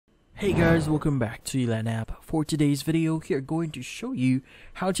Hey guys, welcome back to Elan app. For today's video, we are going to show you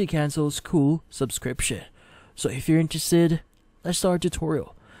how to cancel Skool subscription. So if you're interested, let's start our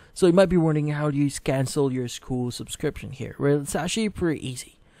tutorial. So you might be wondering, how do you cancel your Skool subscription here? Well, it's actually pretty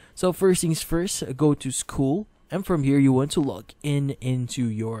easy. So first things first, go to Skool, and from here you want to log into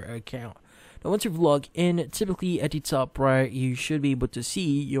your account. Now once you've logged in, typically at the top right, you should be able to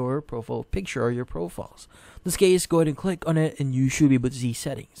see your profile picture or your profiles. In this case, go ahead and click on it and you should be able to see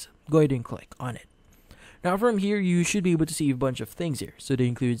settings. Go ahead and click on it. Now from here, you should be able to see a bunch of things here. So that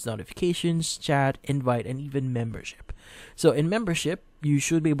includes notifications, chat, invite, and even membership. So in membership, you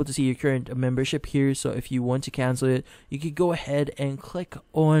should be able to see your current membership here. So if you want to cancel it, you could go ahead and click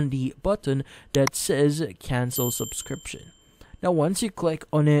on the button that says cancel subscription. Now once you click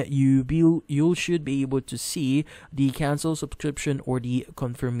on it, you should be able to see the cancel subscription or the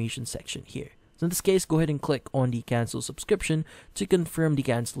confirmation section here. So in this case, go ahead and click on the cancel subscription to confirm the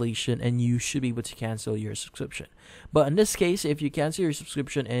cancellation, and you should be able to cancel your subscription. But in this case, if you cancel your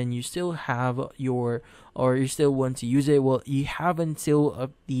subscription and you still have you still want to use it, well, you have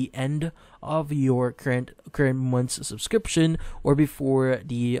until the end of your current month's subscription, or before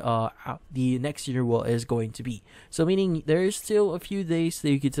the next year is going to be. So meaning there is still a few days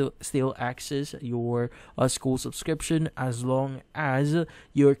that you can still access your Skool subscription, as long as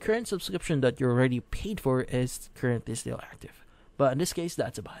your current subscription that you're already paid for is currently still active. But in this case,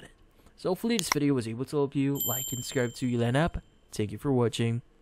 that's about it. So hopefully this video was able to help you. Like and subscribe to Elan app. Thank you for watching.